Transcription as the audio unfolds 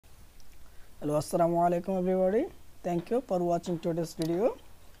Hello, assalamu alaikum everybody. Thank you for watching today's video.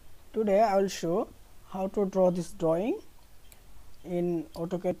 Today I will show how to draw this drawing in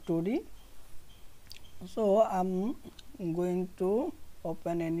AutoCAD 2D. So I'm going to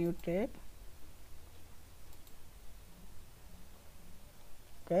open a new tab.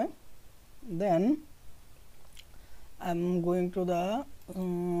 Okay, then I'm going to the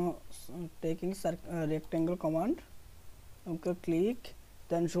taking rectangle command. Okay, click,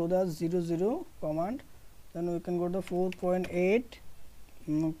 then show the 00 command, then we can go to 4.8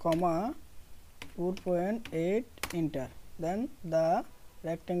 comma 4.8 enter, then the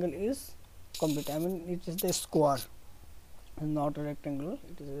rectangle is complete. I mean it is the square, not a rectangle,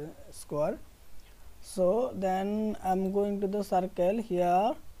 it is a square. So then I'm going to the circle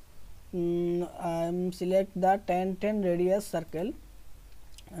here. I'm select the 10 radius circle.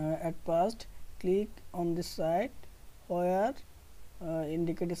 At first click on this side where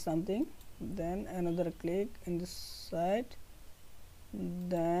indicate something, then another click in this side,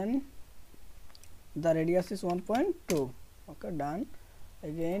 then the radius is 1.2. okay, done.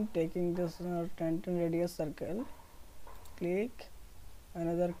 Again taking this 10 radius circle, click,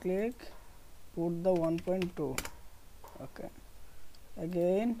 another click, put the 1.2. okay,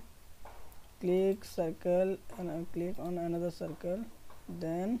 again click circle and click on another circle,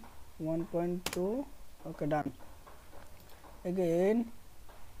 then 1.2. okay, done. Again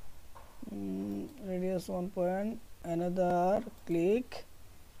radius 1 point, another click,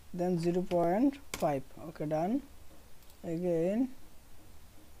 then 0.5. okay, done. Again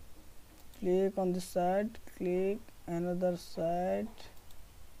click on this side, click another side,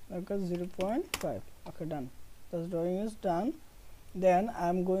 okay, 0.5. okay, done. This drawing is done. Then I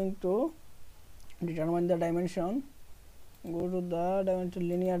am going to determine the dimension. Go to the dimension,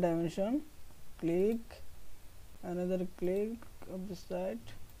 linear dimension, click, another click of the side,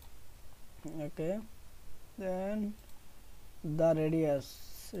 okay, then the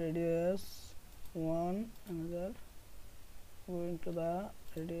radius 1, another going to the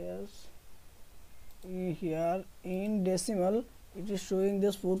radius. Here in decimal it is showing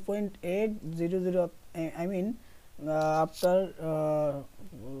this 4.800. I mean after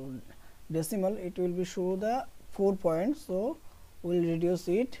decimal it will be show the 4 points, so we will reduce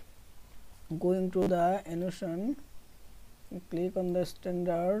it. Going to the annotation, click on the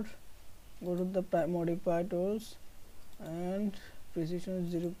standard, go to the modify tools and precision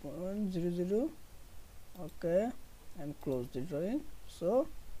 0.00. okay, and close the drawing. So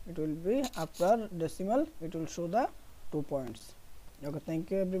it will be after decimal it will show the 2 points. Okay,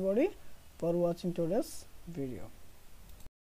 thank you everybody for watching today's video.